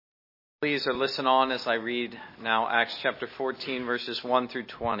Please or listen on as I read now Acts chapter 14, verses 1 through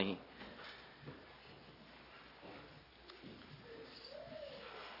 20.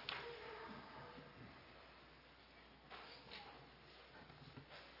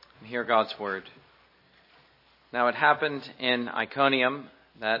 And hear God's word. Now it happened in Iconium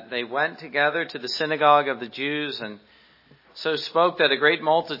that they went together to the synagogue of the Jews and so spoke that a great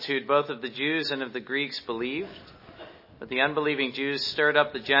multitude, both of the Jews and of the Greeks, believed. But the unbelieving Jews stirred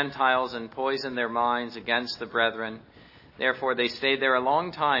up the Gentiles and poisoned their minds against the brethren. Therefore they stayed there a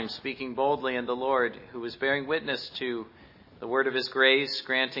long time, speaking boldly in the Lord, who was bearing witness to the word of his grace,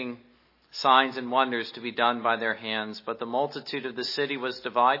 granting signs and wonders to be done by their hands. But the multitude of the city was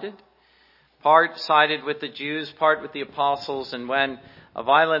divided. Part sided with the Jews, part with the apostles. And when a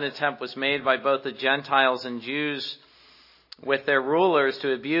violent attempt was made by both the Gentiles and Jews with their rulers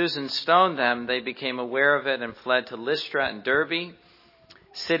to abuse and stone them, they became aware of it and fled to Lystra and Derbe,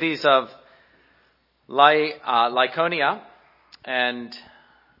 cities of Iconium and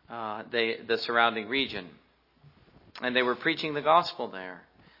the surrounding region. And they were preaching the gospel there.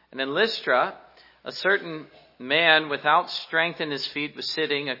 And in Lystra, a certain man without strength in his feet was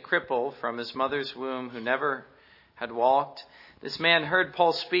sitting, a cripple from his mother's womb, who never had walked. This man heard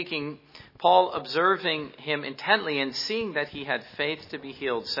Paul speaking. Paul, observing him intently and seeing that he had faith to be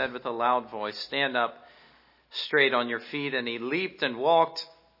healed, said with a loud voice, "Stand up straight on your feet." And he leaped and walked.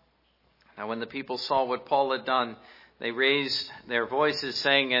 Now when the people saw what Paul had done, they raised their voices,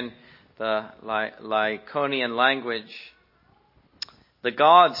 saying in the Iconian language, "The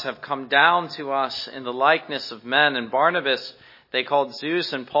gods have come down to us in the likeness of men." And Barnabas they called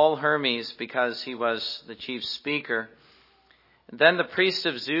Zeus, and Paul Hermes, because he was the chief speaker. Then the priest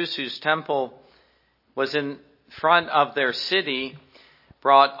of Zeus, whose temple was in front of their city,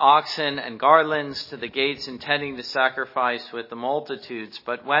 brought oxen and garlands to the gates, intending to sacrifice with the multitudes.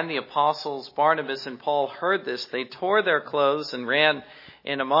 But when the apostles Barnabas and Paul heard this, they tore their clothes and ran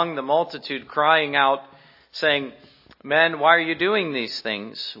in among the multitude, crying out, saying, "Men, why are you doing these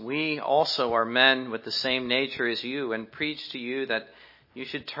things? We also are men with the same nature as you, and preach to you that you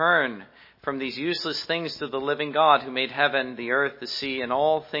should turn from these useless things to the living God, who made heaven, the earth, the sea, and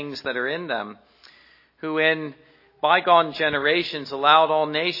all things that are in them, who in bygone generations allowed all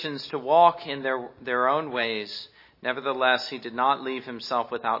nations to walk in their own ways. Nevertheless, he did not leave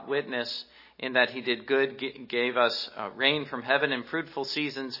himself without witness, in that he did good, gave us rain from heaven and fruitful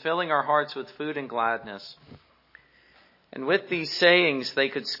seasons, filling our hearts with food and gladness." And with these sayings, they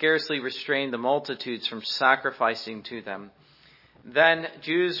could scarcely restrain the multitudes from sacrificing to them. Then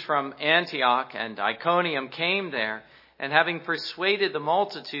Jews from Antioch and Iconium came there, and having persuaded the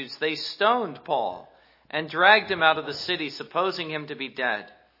multitudes, they stoned Paul and dragged him out of the city, supposing him to be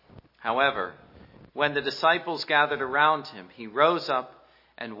dead. However, when the disciples gathered around him, he rose up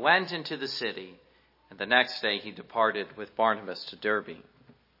and went into the city, and the next day he departed with Barnabas to Derbe.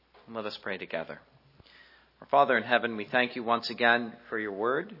 Let us pray together. Our Father in heaven, we thank you once again for your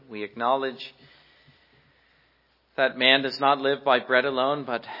word. We acknowledge that man does not live by bread alone,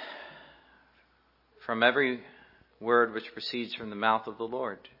 but from every word which proceeds from the mouth of the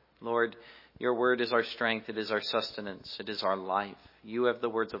Lord. Lord, your word is our strength, it is our sustenance, it is our life. You have the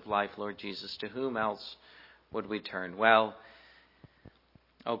words of life, Lord Jesus. To whom else would we turn? Well,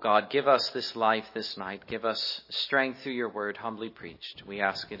 oh God, give us this life this night. Give us strength through your word, humbly preached. We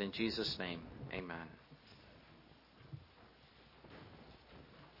ask it in Jesus' name. Amen.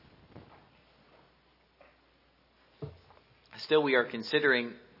 Still, we are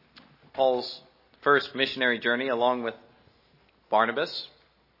considering Paul's first missionary journey along with Barnabas,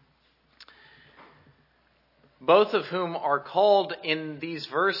 both of whom are called in these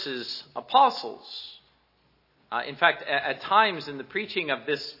verses apostles. In fact, at times in the preaching of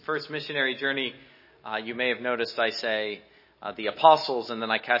this first missionary journey, you may have noticed I say the apostles, and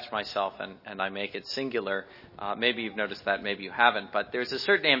then I catch myself and I make it singular. Maybe you've noticed that, maybe you haven't, but there's a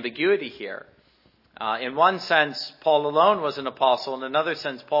certain ambiguity here. In one sense, Paul alone was an apostle. In another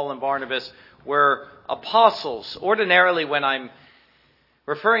sense, Paul and Barnabas were apostles. Ordinarily, when I'm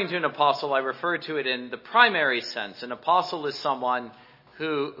referring to an apostle, I refer to it in the primary sense. An apostle is someone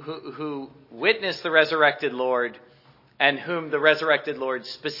who witnessed the resurrected Lord and whom the resurrected Lord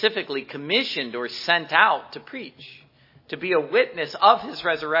specifically commissioned or sent out to preach, to be a witness of his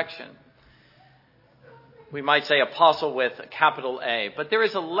resurrection. We might say apostle with a capital A, but there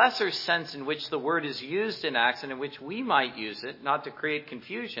is a lesser sense in which the word is used in Acts and in which we might use it, not to create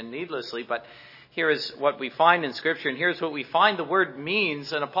confusion needlessly, but here is what we find in Scripture, and here's what we find the word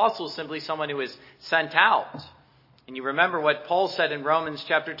means. An apostle is simply someone who is sent out. And you remember what Paul said in Romans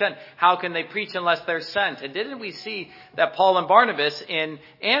chapter 10. How can they preach unless they're sent? And didn't we see that Paul and Barnabas in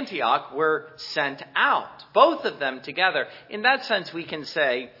Antioch were sent out? Both of them together. In that sense, we can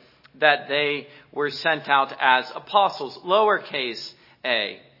say that they were sent out as apostles, lowercase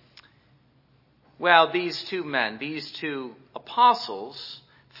a. Well, these two men, these two apostles,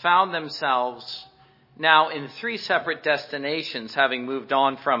 found themselves now in three separate destinations, having moved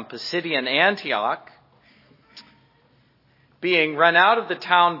on from Pisidian Antioch. Being run out of the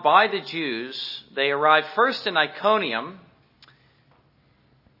town by the Jews, they arrived first in Iconium,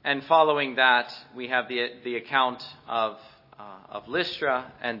 and following that, we have the account of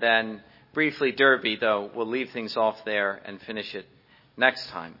Lystra, and then briefly Derbe, though we'll leave things off there and finish it next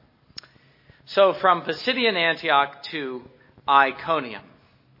time. So from Pisidian Antioch to Iconium.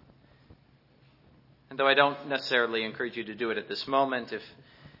 And though I don't necessarily encourage you to do it at this moment, if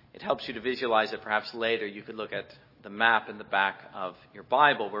it helps you to visualize it perhaps later, you could look at the map in the back of your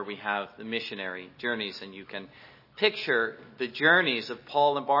Bible where we have the missionary journeys, and you can picture the journeys of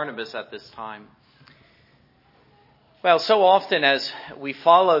Paul and Barnabas at this time. Well, so often as we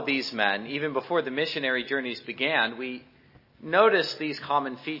follow these men, even before the missionary journeys began, we notice these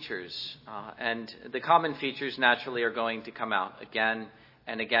common features. And the common features naturally are going to come out again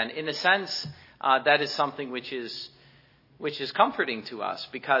and again. In a sense, that is something which is comforting to us,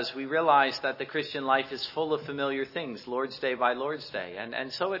 because we realize that the Christian life is full of familiar things, Lord's Day by Lord's Day.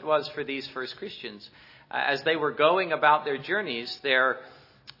 And so it was for these first Christians. As they were going about their journeys, their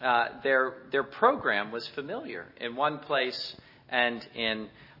program was familiar in one place and in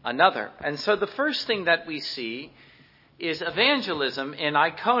another. And so the first thing that we see is evangelism in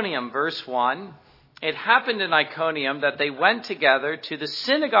Iconium, verse 1. It happened in Iconium that they went together to the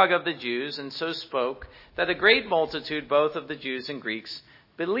synagogue of the Jews and so spoke, that a great multitude, both of the Jews and Greeks,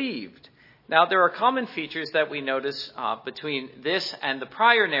 believed. Now, there are common features that we notice between this and the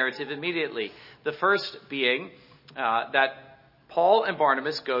prior narrative immediately. The first being that Paul and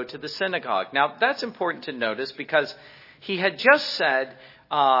Barnabas go to the synagogue. Now, that's important to notice, because he had just said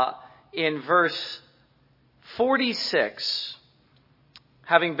in verse 46,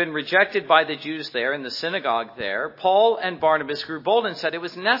 having been rejected by the Jews there in the synagogue there, Paul and Barnabas grew bold and said, "It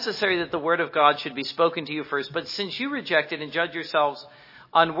was necessary that the word of God should be spoken to you first. But since you rejected and judge yourselves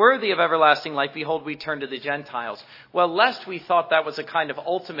unworthy of everlasting life, behold, we turn to the Gentiles." Well, lest we thought that was a kind of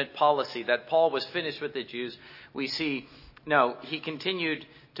ultimate policy, that Paul was finished with the Jews, we see, no, he continued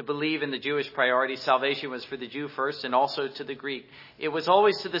to believe in the Jewish priority. Salvation was for the Jew first and also to the Greek. It was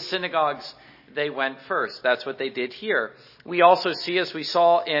always to the synagogues they went first. That's what they did here. We also see, as we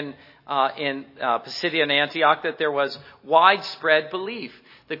saw in Pisidian Antioch, that there was widespread belief.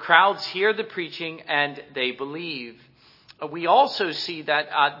 The crowds hear the preaching and they believe. We also see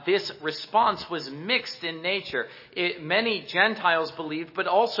that this response was mixed in nature. Many Gentiles believed, but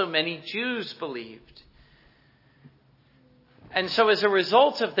also many Jews believed. And so as a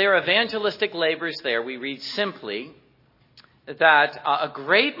result of their evangelistic labors there, we read simply that a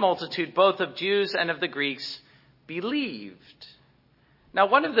great multitude, both of Jews and of the Greeks, believed. Now,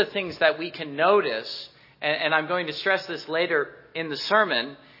 one of the things that we can notice, and I'm going to stress this later in the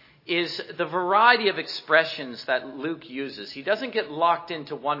sermon, is the variety of expressions that Luke uses. He doesn't get locked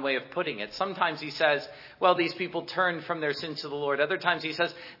into one way of putting it. Sometimes he says, well, these people turned from their sins to the Lord. Other times he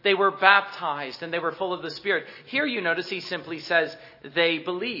says they were baptized and they were full of the Spirit. Here you notice he simply says they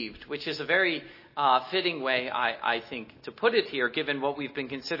believed, which is a very fitting way, I think, to put it here, given what we've been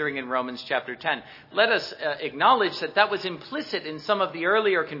considering in Romans chapter 10. Let us acknowledge that was implicit in some of the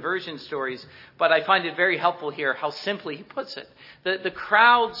earlier conversion stories, but I find it very helpful here how simply he puts it. The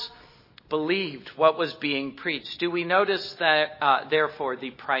crowds believed what was being preached. Do we notice that, therefore,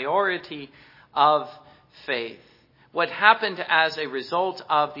 the priority of faith? What happened as a result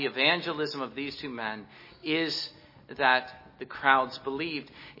of the evangelism of these two men is that the crowds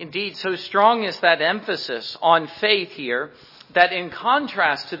believed. Indeed, so strong is that emphasis on faith here that in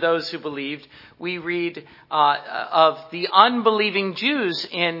contrast to those who believed, we read of the unbelieving Jews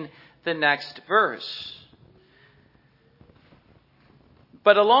in the next verse.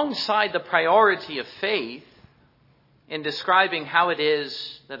 But alongside the priority of faith, in describing how it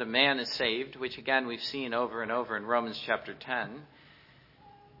is that a man is saved, which again we've seen over and over in Romans chapter 10,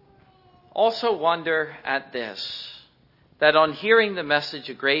 also wonder at this, that on hearing the message,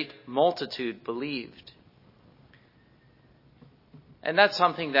 a great multitude believed. And that's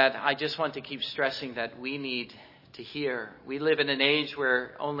something that I just want to keep stressing that we need to hear. We live in an age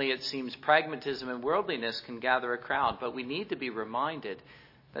where only it seems pragmatism and worldliness can gather a crowd, but we need to be reminded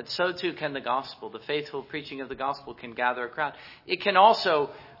that so too can the gospel. The faithful preaching of the gospel can gather a crowd. It can also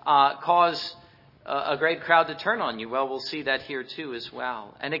cause a great crowd to turn on you. Well, we'll see that here too as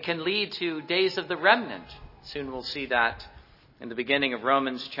well. And it can lead to days of the remnant. Soon we'll see that in the beginning of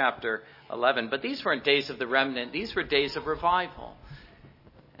Romans chapter 11. But these weren't days of the remnant. These were days of revival.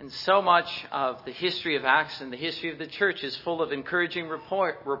 And so much of the history of Acts and the history of the church is full of encouraging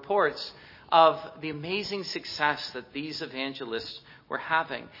reports of the amazing success that these evangelists were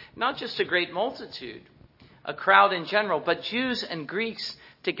having. Not just a great multitude, a crowd in general, but Jews and Greeks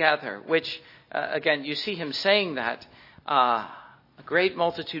together, which, again, you see him saying that, a great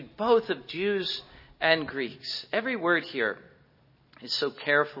multitude, both of Jews and Greeks. Every word here is so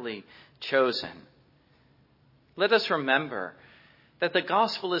carefully chosen. Let us remember that the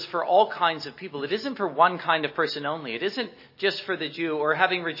gospel is for all kinds of people. It isn't for one kind of person only. It isn't just for the Jew, or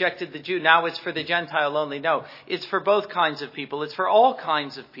having rejected the Jew, now it's for the Gentile only. No, it's for both kinds of people. It's for all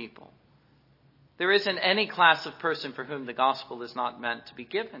kinds of people. There isn't any class of person for whom the gospel is not meant to be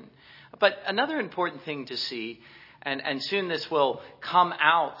given. But another important thing to see, and soon this will come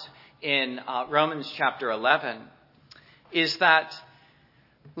out in Romans chapter 11, is that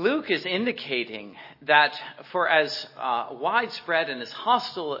Luke is indicating that for as widespread and as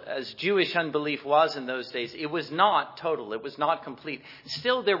hostile as Jewish unbelief was in those days, it was not total, it was not complete.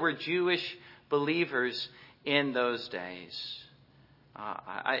 Still, there were Jewish believers in those days.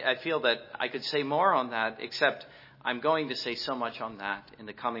 I feel that I could say more on that, except I'm going to say so much on that in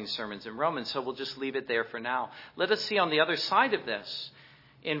the coming sermons in Romans, so we'll just leave it there for now. Let us see on the other side of this,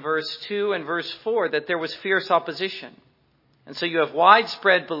 in verse 2 and verse 4, that there was fierce opposition. And so you have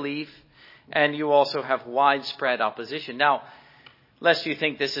widespread belief, and you also have widespread opposition. Now, lest you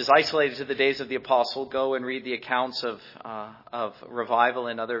think this is isolated to the days of the apostle, go and read the accounts of revival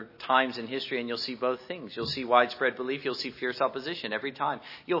in other times in history, and you'll see both things. You'll see widespread belief, you'll see fierce opposition every time.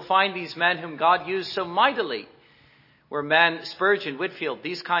 You'll find these men whom God used so mightily were men, Spurgeon, Whitefield,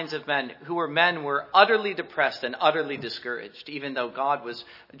 these kinds of men were utterly depressed and utterly discouraged, even though God was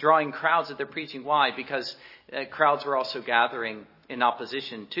drawing crowds at their preaching. Why? Because crowds were also gathering in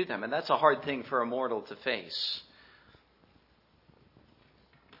opposition to them. And that's a hard thing for a mortal to face.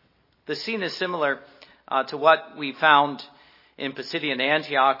 The scene is similar to what we found in Pisidian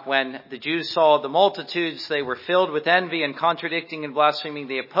Antioch when the Jews saw the multitudes. They were filled with envy and contradicting and blaspheming.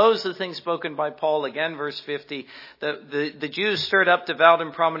 They opposed the things spoken by Paul. Again, verse 50. The Jews stirred up devout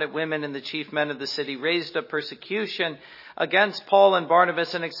and prominent women and the chief men of the city, raised up persecution against Paul and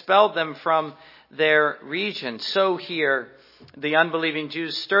Barnabas and expelled them from their region. So here, the unbelieving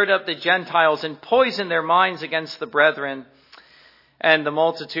Jews stirred up the Gentiles and poisoned their minds against the brethren. And the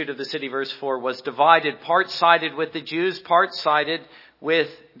multitude of the city, verse 4, was divided, part sided with the Jews, part sided with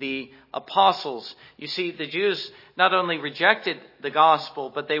the apostles. You see, the Jews not only rejected the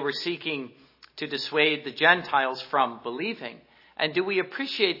gospel, but they were seeking to dissuade the Gentiles from believing. And do we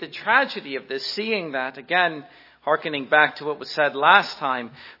appreciate the tragedy of this, seeing that, again, hearkening back to what was said last time?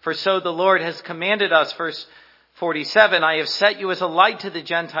 For so the Lord has commanded us, verse 47, I have set you as a light to the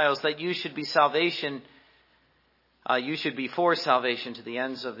Gentiles, that you should be salvation. You should be for salvation to the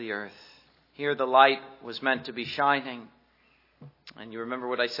ends of the earth. Here the light was meant to be shining. And you remember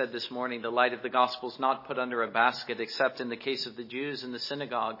what I said this morning, the light of the gospel is not put under a basket, except in the case of the Jews in the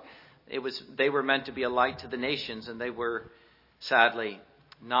synagogue. They were meant to be a light to the nations, and they were sadly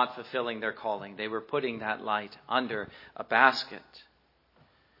not fulfilling their calling. They were putting that light under a basket.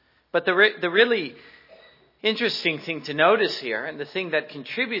 But the really interesting thing to notice here, and the thing that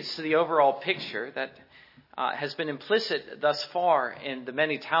contributes to the overall picture that has been implicit thus far in the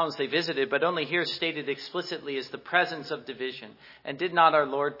many towns they visited, but only here stated explicitly, is the presence of division. And did not our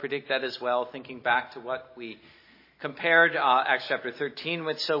Lord predict that as well, thinking back to what we compared Acts chapter 13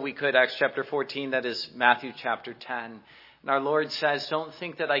 with, so we could Acts chapter 14, that is Matthew chapter 10. And our Lord says, don't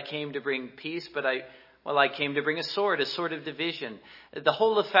think that I came to bring peace, but I came to bring a sword of division. The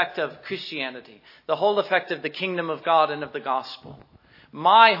whole effect of Christianity, the whole effect of the kingdom of God and of the gospel.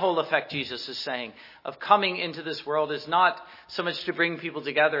 My whole effect, Jesus is saying, of coming into this world is not so much to bring people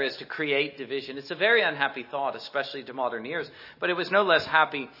together as to create division. It's a very unhappy thought, especially to modern ears, but it was no less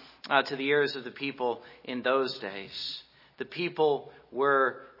happy to the ears of the people in those days. The people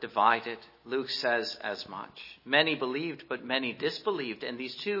were divided. Luke says as much. Many believed, but many disbelieved. And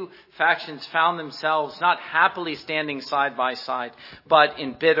these two factions found themselves not happily standing side by side, but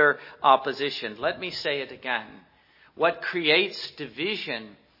in bitter opposition. Let me say it again. What creates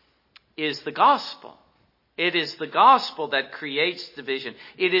division is the gospel. It is the gospel that creates division.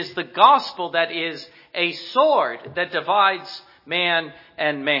 It is the gospel that is a sword that divides man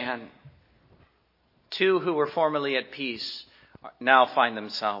and man. Two who were formerly at peace now find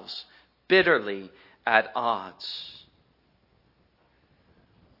themselves bitterly at odds.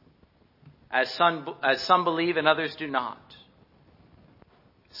 as some believe and others do not.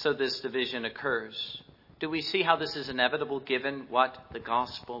 So this division occurs. Do we see how this is inevitable given what the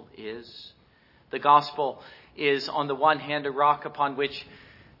gospel is? The gospel is, on the one hand, a rock upon which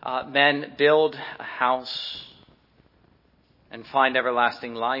men build a house and find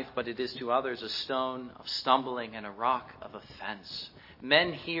everlasting life, but it is to others a stone of stumbling and a rock of offense.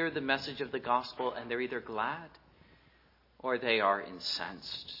 Men hear the message of the gospel and they're either glad or they are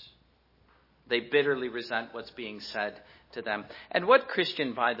incensed. They bitterly resent what's being said to them. And what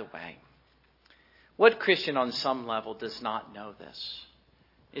Christian, by the way, what Christian on some level does not know this?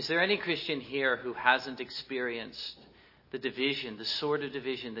 Is there any Christian here who hasn't experienced the division, the sort of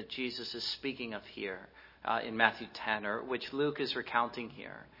division that Jesus is speaking of here in Matthew 10, or which Luke is recounting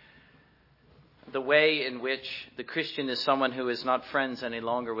here? The way in which the Christian is someone who is not friends any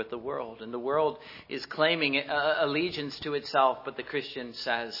longer with the world. And the world is claiming allegiance to itself, but the Christian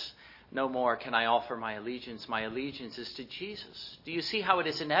says, no more can I offer my allegiance. My allegiance is to Jesus. Do you see how it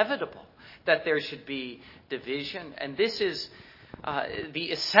is inevitable that there should be division? And this is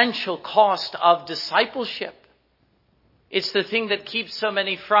the essential cost of discipleship. It's the thing that keeps so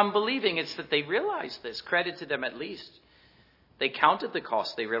many from believing. It's that they realize this. Credit to them at least. They counted the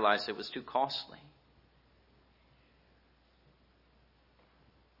cost. They realized it was too costly.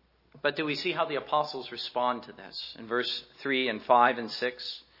 But do we see how the apostles respond to this? In verse 3 and 5 and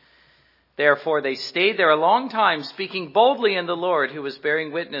 6. Therefore they stayed there a long time, speaking boldly in the Lord, who was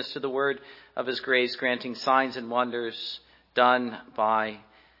bearing witness to the word of his grace, granting signs and wonders done by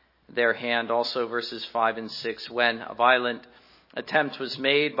their hand. Also verses 5 and 6. When a violent attempt was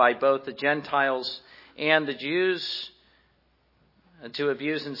made by both the Gentiles and the Jews to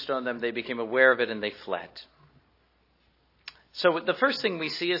abuse and stone them, they became aware of it and they fled. So the first thing we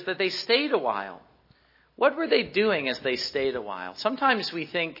see is that they stayed a while. What were they doing as they stayed a while? Sometimes we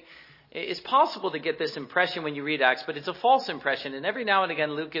think it's possible to get this impression when you read Acts, but it's a false impression. And every now and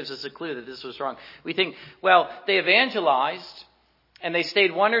again, Luke gives us a clue that this was wrong. We think, well, they evangelized and they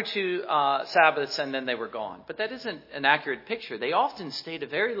stayed 1 or 2 Sabbaths and then they were gone. But that isn't an accurate picture. They often stayed a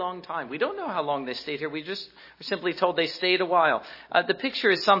very long time. We don't know how long they stayed here. We just are simply told they stayed a while. The picture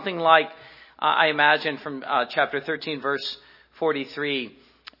is something like, I imagine from chapter 13, verse 43.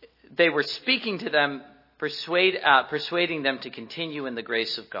 They were speaking to them, persuading them to continue in the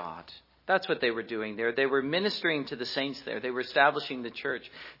grace of God. That's what they were doing there. They were ministering to the saints there. They were establishing the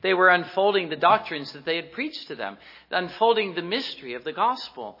church. They were unfolding the doctrines that they had preached to them, unfolding the mystery of the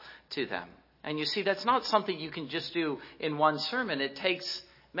gospel to them. And you see, that's not something you can just do in one sermon. It takes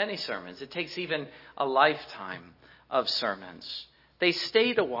many sermons. It takes even a lifetime of sermons. They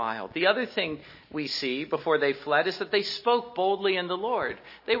stayed a while. The other thing we see before they fled is that they spoke boldly in the Lord.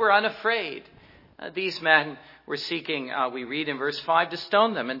 They were unafraid. These men were seeking, we read in verse 5, to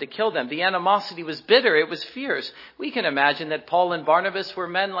stone them and to kill them. The animosity was bitter. It was fierce. We can imagine that Paul and Barnabas were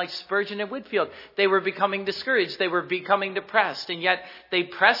men like Spurgeon and Whitfield. They were becoming discouraged. They were becoming depressed. And yet they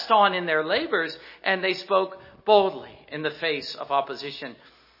pressed on in their labors and they spoke boldly in the face of opposition.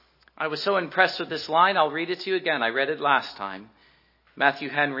 I was so impressed with this line. I'll read it to you again. I read it last time. Matthew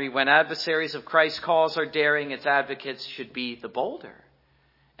Henry, when adversaries of Christ's cause are daring, its advocates should be the bolder.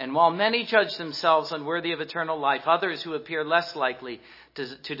 And while many judge themselves unworthy of eternal life, others who appear less likely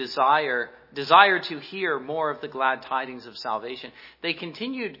to desire to hear more of the glad tidings of salvation, they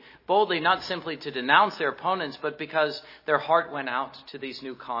continued boldly, not simply to denounce their opponents, but because their heart went out to these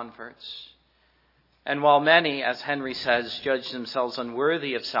new converts. And while many, as Henry says, judge themselves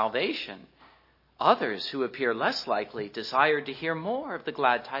unworthy of salvation, others who appear less likely desired to hear more of the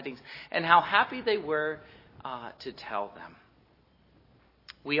glad tidings, and how happy they were to tell them.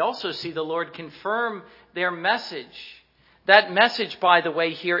 We also see the Lord confirm their message. That message, by the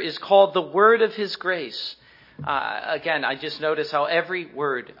way, here is called the word of his grace. Again, I just notice how every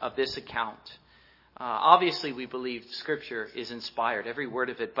word of this account, obviously we believe Scripture is inspired, every word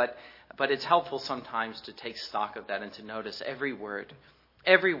of it, but it's helpful sometimes to take stock of that and to notice every word.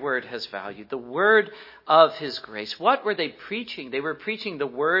 Every word has value. The word of his grace. What were they preaching? They were preaching the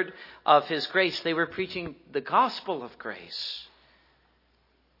word of his grace. They were preaching the gospel of grace.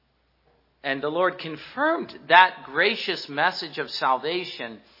 And the Lord confirmed that gracious message of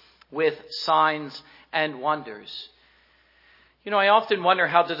salvation with signs and wonders. You know, I often wonder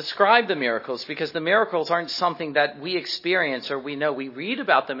how to describe the miracles, because the miracles aren't something that we experience or we know. We read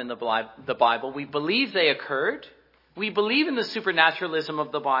about them in the Bible. We believe they occurred. We believe in the supernaturalism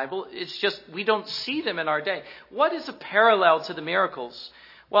of the Bible. It's just we don't see them in our day. What is a parallel to the miracles?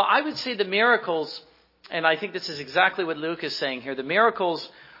 Well, I would say the miracles, and I think this is exactly what Luke is saying here, the miracles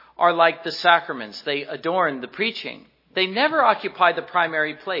are like the sacraments. They adorn the preaching. They never occupied the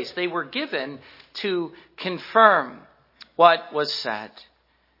primary place. They were given to confirm what was said.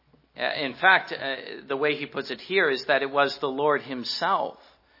 In fact, the way he puts it here is that it was the Lord himself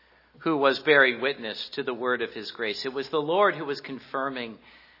who was bearing witness to the word of his grace. It was the Lord who was confirming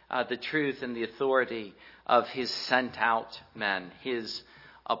the truth and the authority of his sent out men, his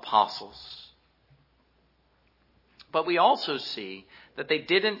apostles. But we also see that they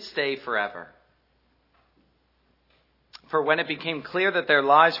didn't stay forever. For when it became clear that their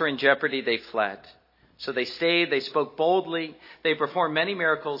lives were in jeopardy, they fled. So they stayed, they spoke boldly, they performed many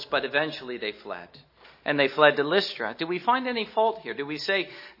miracles, but eventually they fled. And they fled to Lystra. Do we find any fault here? Do we say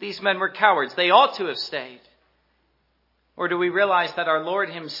these men were cowards? They ought to have stayed. Or do we realize that our Lord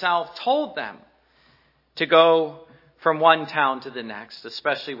himself told them to go from one town to the next,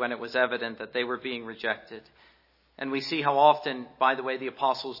 especially when it was evident that they were being rejected? And we see how often, by the way, the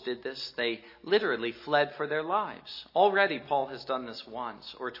apostles did this. They literally fled for their lives. Already Paul has done this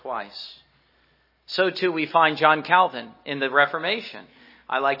once or twice. So too we find John Calvin in the Reformation.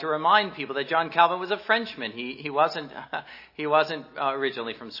 I like to remind people that John Calvin was a Frenchman. He wasn't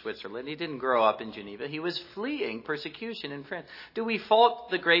originally from Switzerland. He didn't grow up in Geneva. He was fleeing persecution in France. Do we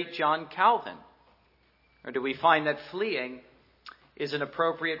fault the great John Calvin? Or do we find that fleeing is an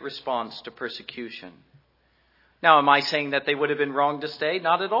appropriate response to persecution? Now, am I saying that they would have been wrong to stay?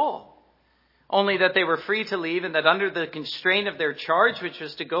 Not at all. Only that they were free to leave, and that under the constraint of their charge, which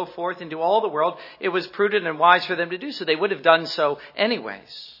was to go forth into all the world, it was prudent and wise for them to do so. They would have done so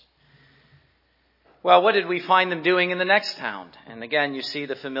anyways. Well, what did we find them doing in the next town? And again, you see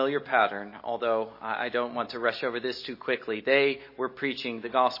the familiar pattern, although I don't want to rush over this too quickly. They were preaching the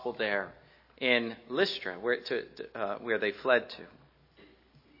gospel there in Lystra, where they fled to.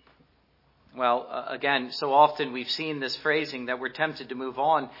 Well, again, so often we've seen this phrasing that we're tempted to move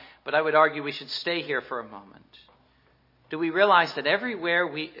on, but I would argue we should stay here for a moment. Do we realize that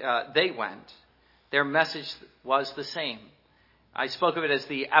everywhere they went, their message was the same? I spoke of it as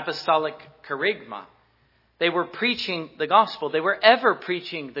the apostolic kerygma. They were preaching the gospel. They were ever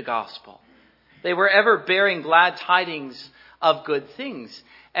preaching the gospel. They were ever bearing glad tidings of good things.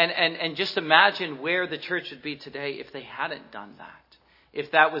 And just imagine where the church would be today if they hadn't done that.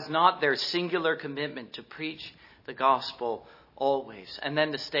 If that was not their singular commitment to preach the gospel always, and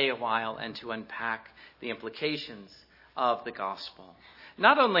then to stay a while and to unpack the implications of the gospel.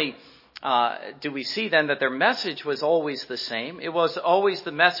 Not only do we see then that their message was always the same, it was always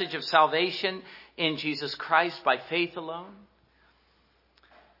the message of salvation in Jesus Christ by faith alone.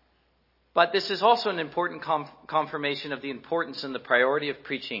 But this is also an important confirmation of the importance and the priority of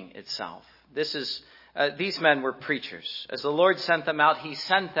preaching itself. These men were preachers. As the Lord sent them out, he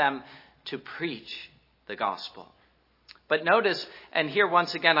sent them to preach the gospel. But notice, and here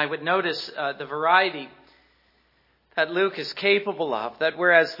once again I would notice the variety that Luke is capable of, that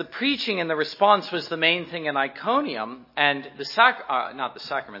whereas the preaching and the response was the main thing in Iconium, and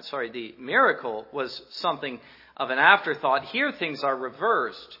the miracle was something of an afterthought, here things are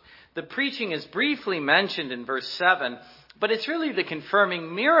reversed. The preaching is briefly mentioned in verse 7, but it's really the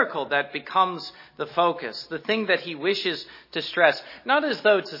confirming miracle that becomes the focus, the thing that he wishes to stress. Not as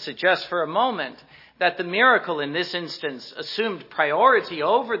though to suggest for a moment that the miracle in this instance assumed priority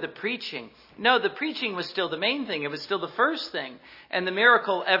over the preaching. No, the preaching was still the main thing. It was still the first thing. And the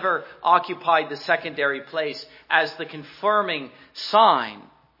miracle ever occupied the secondary place as the confirming sign.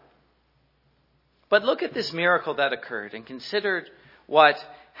 But look at this miracle that occurred and consider what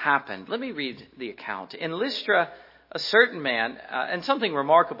happened. Let me read the account. In Lystra, a certain man, and something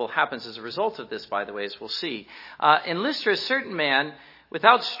remarkable happens as a result of this, by the way, as we'll see. In Lystra, a certain man,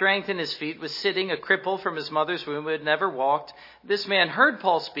 without strength in his feet, was sitting, a cripple from his mother's womb, who had never walked. This man heard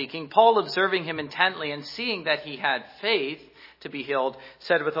Paul speaking. Paul, observing him intently and seeing that he had faith to be healed,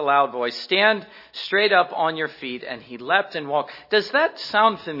 said with a loud voice, "Stand straight up on your feet." And he leapt and walked. Does that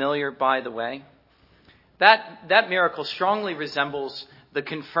sound familiar, by the way? That miracle strongly resembles the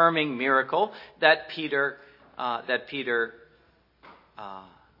confirming miracle that Peter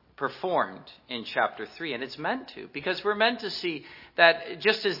performed in chapter 3. And it's meant to, because we're meant to see that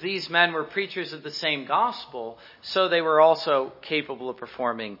just as these men were preachers of the same gospel, so they were also capable of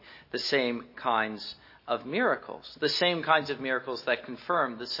performing the same kinds of miracles. The same kinds of miracles that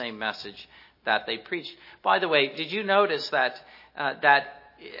confirm the same message that they preached. By the way, did you notice that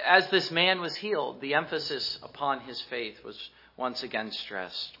as this man was healed, the emphasis upon his faith was once again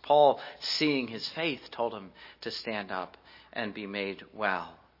stressed? Paul, seeing his faith, told him to stand up and be made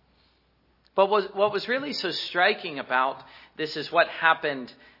well. But what was really so striking about this is what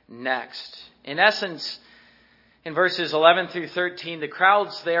happened next. In essence, In verses 11 through 13, the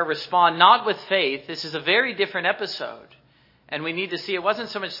crowds there respond not with faith. This is a very different episode. And we need to see it wasn't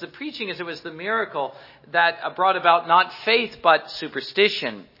so much the preaching as it was the miracle that brought about not faith but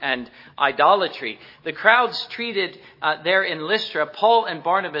superstition and idolatry. The crowds treated there in Lystra Paul and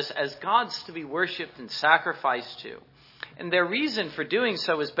Barnabas as gods to be worshipped and sacrificed to. And their reason for doing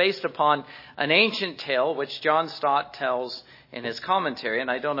so is based upon an ancient tale which John Stott tells in his commentary.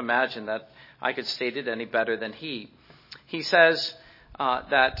 And I don't imagine that I could state it any better than he. He says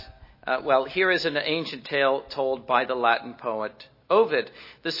here is an ancient tale told by the Latin poet Ovid.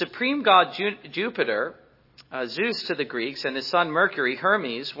 The supreme god Jupiter, Zeus to the Greeks, and his son Mercury,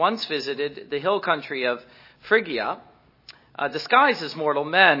 Hermes, once visited the hill country of Phrygia, disguised as mortal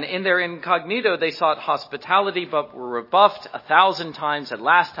men. In their incognito, they sought hospitality, but were rebuffed 1,000 times. At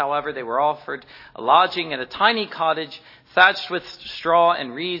last, however, they were offered a lodging in a tiny cottage thatched with straw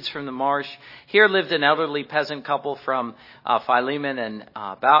and reeds from the marsh. Here lived an elderly peasant couple from Philemon and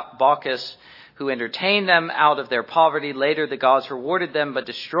Baucis, who entertained them out of their poverty. Later, the gods rewarded them, but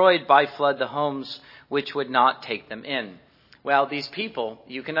destroyed by flood the homes which would not take them in. Well, these people,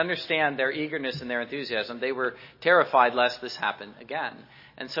 you can understand their eagerness and their enthusiasm. They were terrified lest this happen again.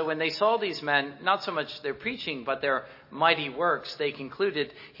 And so when they saw these men, not so much their preaching, but their mighty works, they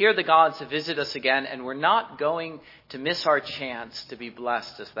concluded, here the gods have visited us again, and we're not going to miss our chance to be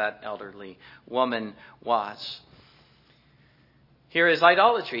blessed as that elderly woman was. Here is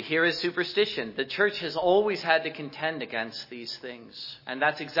idolatry. Here is superstition. The church has always had to contend against these things. And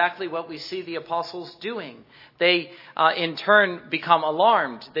that's exactly what we see the apostles doing. They, in turn, become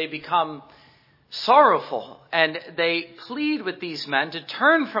alarmed. They become sorrowful. And they plead with these men to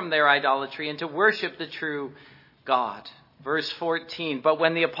turn from their idolatry and to worship the true God. Verse 14, but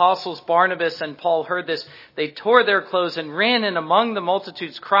when the apostles Barnabas and Paul heard this, they tore their clothes and ran in among the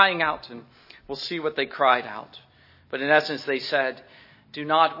multitudes crying out. And we'll see what they cried out. But in essence, they said, do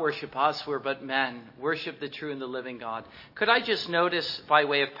not worship us, we're but men. Worship the true and the living God. Could I just notice by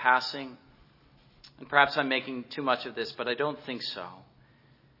way of passing, and perhaps I'm making too much of this, but I don't think so,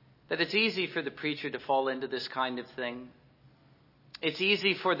 that it's easy for the preacher to fall into this kind of thing. It's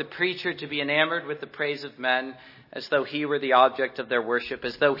easy for the preacher to be enamored with the praise of men as though he were the object of their worship,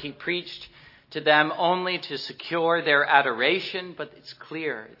 as though he preached to them only to secure their adoration. But it's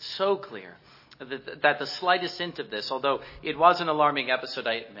clear, it's so clear, that the slightest hint of this, although it was an alarming episode,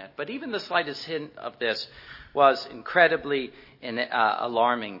 I admit, but even the slightest hint of this was incredibly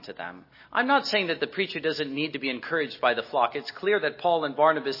alarming to them. I'm not saying that the preacher doesn't need to be encouraged by the flock. It's clear that Paul and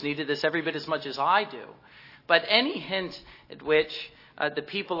Barnabas needed this every bit as much as I do. But any hint at which the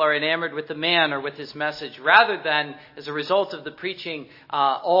people are enamored with the man or with his message, rather than, as a result of the preaching,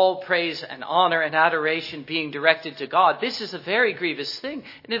 all praise and honor and adoration being directed to God, this is a very grievous thing.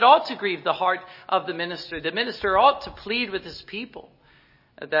 And it ought to grieve the heart of the minister. The minister ought to plead with his people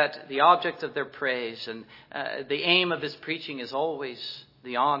that the object of their praise and the aim of his preaching is always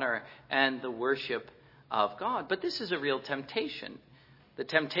the honor and the worship of God. But this is a real temptation. The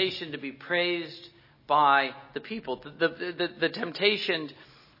temptation to be praised by the people, the temptation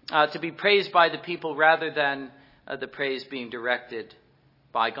to be praised by the people rather than the praise being directed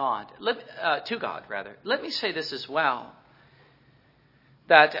by God, to God rather. Let me say this as well,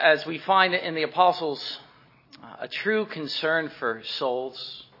 that as we find in the apostles a true concern for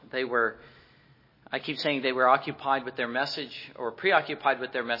souls, I keep saying they were occupied with their message or preoccupied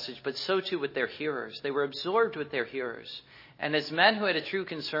with their message, but so too with their hearers. They were absorbed with their hearers. And as men who had a true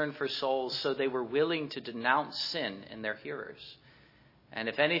concern for souls, so they were willing to denounce sin in their hearers. And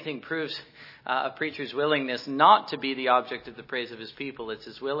if anything proves a preacher's willingness not to be the object of the praise of his people, it's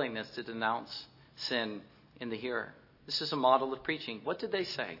his willingness to denounce sin in the hearer. This is a model of preaching. What did they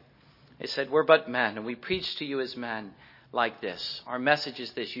say? They said, we're but men, and we preach to you as men like this. Our message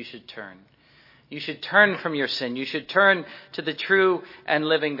is this: you should turn. You should turn from your sin. You should turn to the true and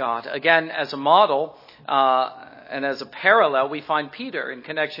living God. Again, as a model, and as a parallel, we find Peter in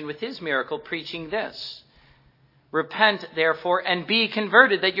connection with his miracle preaching this: repent, therefore, and be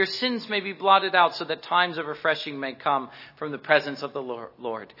converted, that your sins may be blotted out, so that times of refreshing may come from the presence of the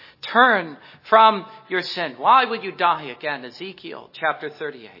Lord. Turn from your sin. Why would you die again? Ezekiel chapter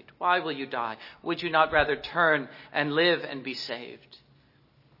 38. Why will you die? Would you not rather turn and live and be saved?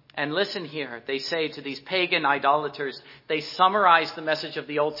 And listen here, they say to these pagan idolaters, they summarize the message of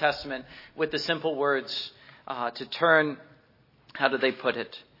the Old Testament with the simple words, to turn. How do they put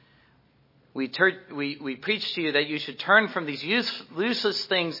it? We preach to you that you should turn from these useless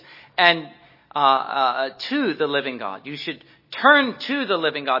things and to the living God. You should Turn to the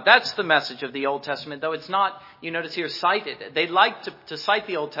living God. That's the message of the Old Testament, though it's not, you notice here, cited. They liked to cite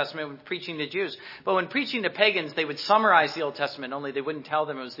the Old Testament when preaching to Jews. But when preaching to pagans, they would summarize the Old Testament, only they wouldn't tell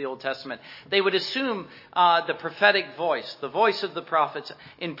them it was the Old Testament. They would assume the prophetic voice, the voice of the prophets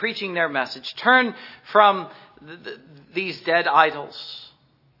in preaching their message. Turn from these dead idols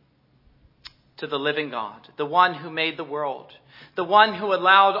to the living God, the one who made the world, the one who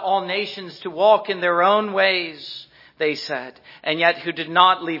allowed all nations to walk in their own ways, they said, and yet who did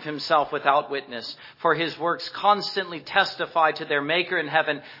not leave himself without witness, for his works constantly testify to their Maker in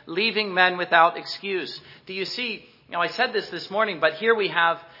heaven, leaving men without excuse. Do you see? I said this morning, but here we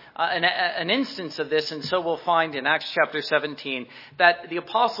have an instance of this, and so we'll find in Acts chapter 17 that the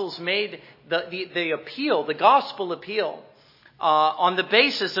apostles made the appeal, the gospel appeal, on the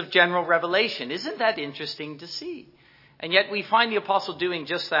basis of general revelation. Isn't that interesting to see? And yet we find the apostle doing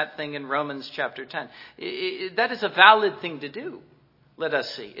just that thing in Romans chapter 10. That is a valid thing to do, let us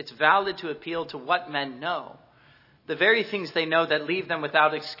see. It's valid to appeal to what men know, the very things they know that leave them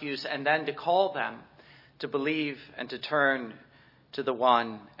without excuse, and then to call them to believe and to turn to the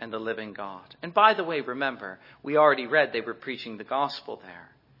one and the living God. And by the way, remember, we already read they were preaching the gospel there.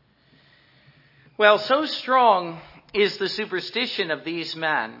 Well, so strong is the superstition of these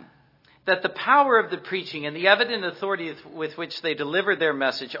men that the power of the preaching and the evident authority with which they delivered their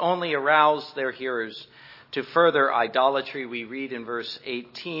message only aroused their hearers to further idolatry. We read in verse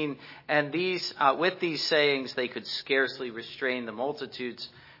 18, and with these sayings they could scarcely restrain the multitudes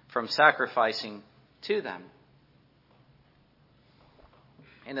from sacrificing to them.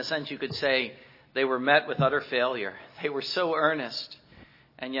 In a sense, you could say they were met with utter failure. They were so earnest,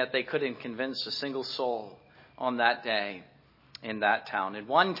 and yet they couldn't convince a single soul on that day in that town. In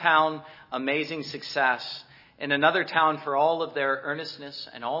one town, amazing success. In another town, for all of their earnestness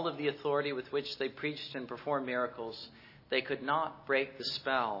and all of the authority with which they preached and performed miracles, they could not break the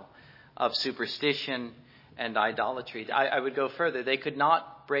spell of superstition and idolatry. I would go further. They could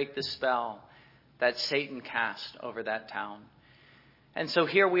not break the spell that Satan cast over that town. And so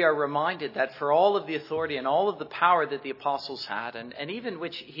here we are reminded that for all of the authority and all of the power that the apostles had, and even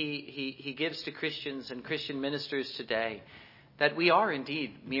which he gives to Christians and Christian ministers today, that we are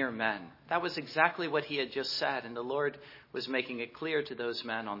indeed mere men. That was exactly what he had just said, and the Lord was making it clear to those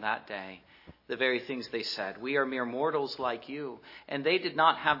men on that day, the very things they said. We are mere mortals like you, and they did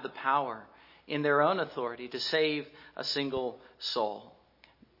not have the power in their own authority to save a single soul.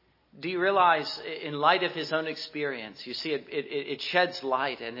 Do you realize, in light of his own experience, you see it sheds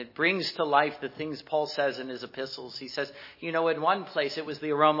light and it brings to life the things Paul says in his epistles. He says, in one place it was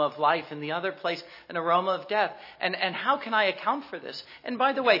the aroma of life, in the other place an aroma of death. And how can I account for this? And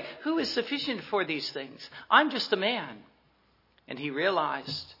by the way, who is sufficient for these things? I'm just a man. And he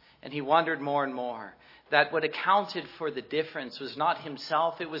realized, and he wondered more and more, that what accounted for the difference was not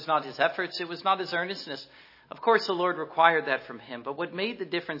himself, it was not his efforts, it was not his earnestness. Of course, the Lord required that from him, but what made the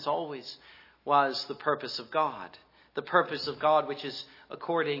difference always was the purpose of God. The purpose of God, which is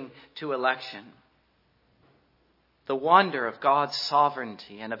according to election. The wonder of God's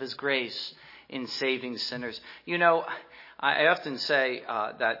sovereignty and of his grace in saving sinners. I often say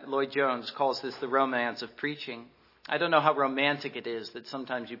that Lloyd Jones calls this the romance of preaching. I don't know how romantic it is that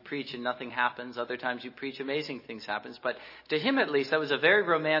sometimes you preach and nothing happens. Other times you preach, amazing things happen. But to him, at least, that was a very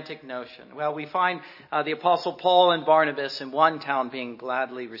romantic notion. Well, we find the Apostle Paul and Barnabas in one town being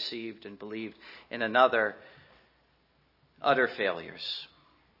gladly received and believed, in another, utter failures.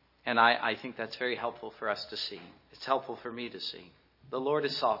 And I think that's very helpful for us to see. It's helpful for me to see. The Lord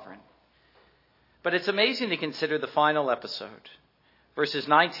is sovereign. But it's amazing to consider the final episode. Verses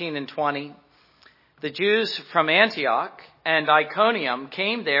 19 and 20. The Jews from Antioch and Iconium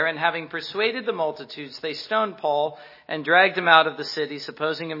came there, and having persuaded the multitudes, they stoned Paul and dragged him out of the city,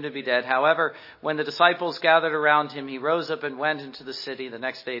 supposing him to be dead. However, when the disciples gathered around him, he rose up and went into the city. The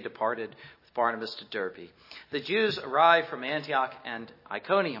next day departed with Barnabas to Derbe. The Jews arrived from Antioch and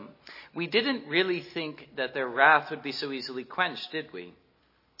Iconium. We didn't really think that their wrath would be so easily quenched, did we?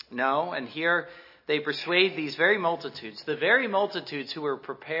 No, and here they persuade these very multitudes, the very multitudes who were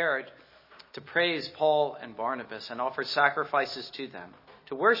prepared to praise Paul and Barnabas and offer sacrifices to them,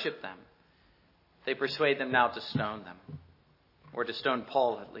 to worship them. They persuade them now to stone them, or to stone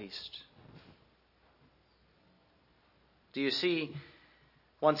Paul at least. Do you see,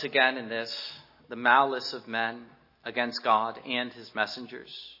 once again in this, the malice of men against God and his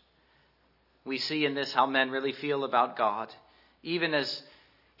messengers? We see in this how men really feel about God, even as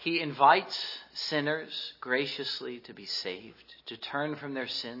he invites sinners graciously to be saved, to turn from their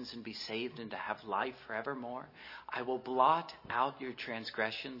sins and be saved and to have life forevermore. I will blot out your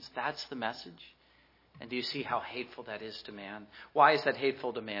transgressions. That's the message. And do you see how hateful that is to man? Why is that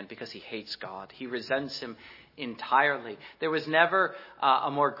hateful to man? Because he hates God. He resents him entirely. There was never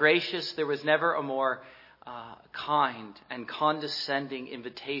a more gracious, there was never a more kind and condescending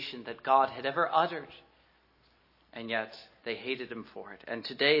invitation that God had ever uttered. And yet they hated him for it. And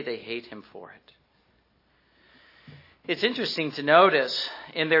today they hate him for it. It's interesting to notice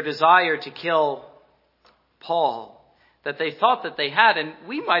in their desire to kill Paul that they thought that they had, and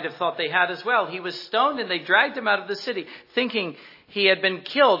we might have thought they had as well. He was stoned and they dragged him out of the city thinking he had been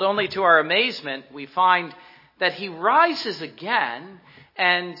killed. Only to our amazement, we find that he rises again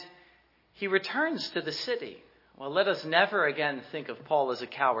and he returns to the city. Well, let us never again think of Paul as a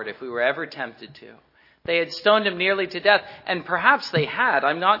coward if we were ever tempted to. They had stoned him nearly to death, and perhaps they had,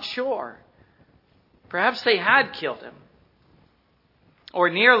 I'm not sure. Perhaps they had killed him, or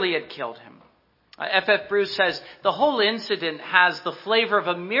nearly had killed him. F.F. Bruce says, the whole incident has the flavor of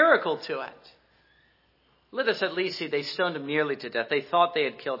a miracle to it. Let us at least see they stoned him nearly to death. They thought they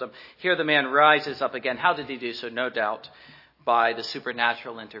had killed him. Here the man rises up again. How did he do so? No doubt by the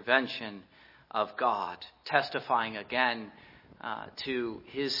supernatural intervention of God, testifying again to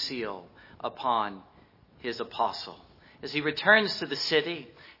his seal upon his apostle. As he returns to the city,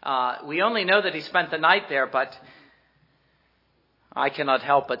 we only know that he spent the night there, but I cannot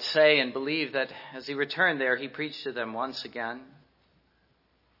help but say and believe that as he returned there, he preached to them once again.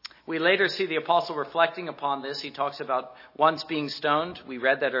 We later see the apostle reflecting upon this. He talks about once being stoned. We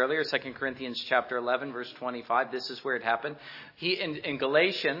read that earlier, 2 Corinthians chapter 11, verse 25. This is where it happened. He in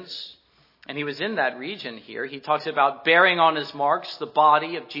Galatians, and he was in that region here, he talks about bearing on his marks the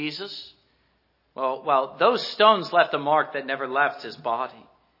body of Jesus. Well, those stones left a mark that never left his body.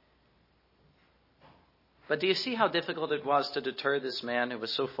 But do you see how difficult it was to deter this man who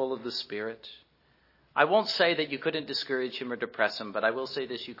was so full of the Spirit? I won't say that you couldn't discourage him or depress him, but I will say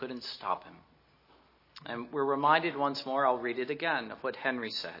this, you couldn't stop him. And we're reminded once more, I'll read it again, of what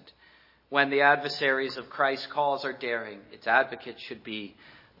Henry said. When the adversaries of Christ's cause are daring, its advocates should be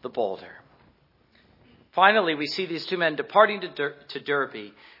the bolder. Finally, we see these two men departing to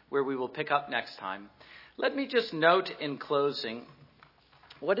Derbe, where we will pick up next time. Let me just note in closing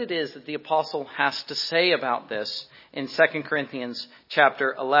what it is that the apostle has to say about this in 2 Corinthians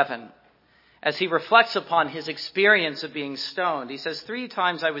chapter 11. As he reflects upon his experience of being stoned, he says, 3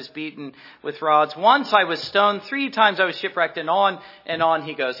 times I was beaten with rods. Once I was stoned. 3 times I was shipwrecked. And on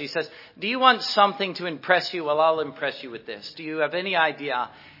he goes. He says, do you want something to impress you? Well, I'll impress you with this. Do you have any idea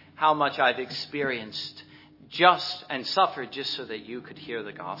how much I've experienced just and suffered just so that you could hear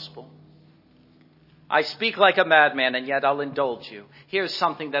the gospel? I speak like a madman, and yet I'll indulge you. Here's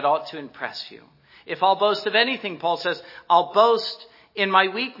something that ought to impress you. If I'll boast of anything, Paul says, I'll boast in my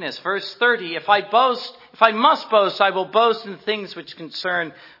weakness. Verse 30, if I must boast, I will boast in things which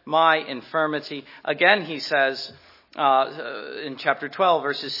concern my infirmity. Again, he says in chapter 12,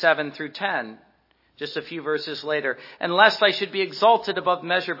 verses 7 through 10, just a few verses later, and lest I should be exalted above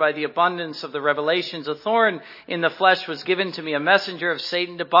measure by the abundance of the revelations, a thorn in the flesh was given to me, a messenger of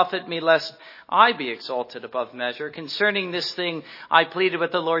Satan to buffet me, lest I be exalted above measure. Concerning this thing, I pleaded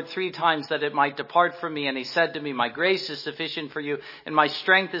with the Lord 3 times that it might depart from me. And he said to me, my grace is sufficient for you, and my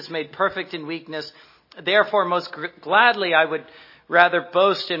strength is made perfect in weakness. Therefore, most gladly, I would rather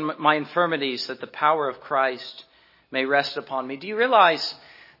boast in my infirmities, that the power of Christ may rest upon me. Do you realize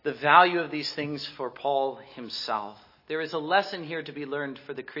the value of these things for Paul himself? There is a lesson here to be learned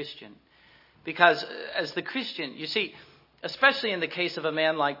for the Christian. Because as the Christian, you see, especially in the case of a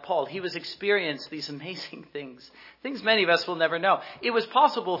man like Paul, he was experienced these amazing things many of us will never know. It was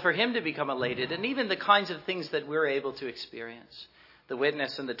possible for him to become elated, and even the kinds of things that we're able to experience. The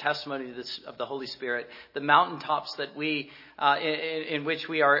witness and the testimony of the Holy Spirit, the mountaintops that in which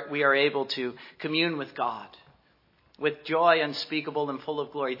we are able to commune with God with joy unspeakable and full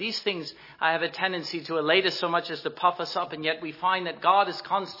of glory. These things have a tendency to elate us so much as to puff us up, and yet we find that God is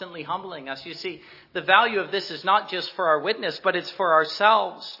constantly humbling us. You see, the value of this is not just for our witness, but it's for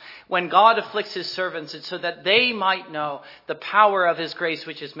ourselves. When God afflicts his servants, it's so that they might know the power of his grace,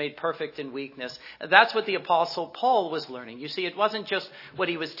 which is made perfect in weakness. That's what the apostle Paul was learning. You see, it wasn't just what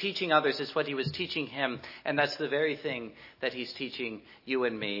he was teaching others, it's what he was teaching him. And that's the very thing that he's teaching you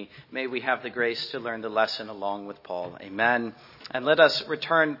and me. May we have the grace to learn the lesson along with Paul. Amen. And let us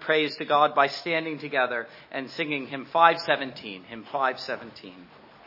return praise to God by standing together and singing hymn 517. Hymn 517.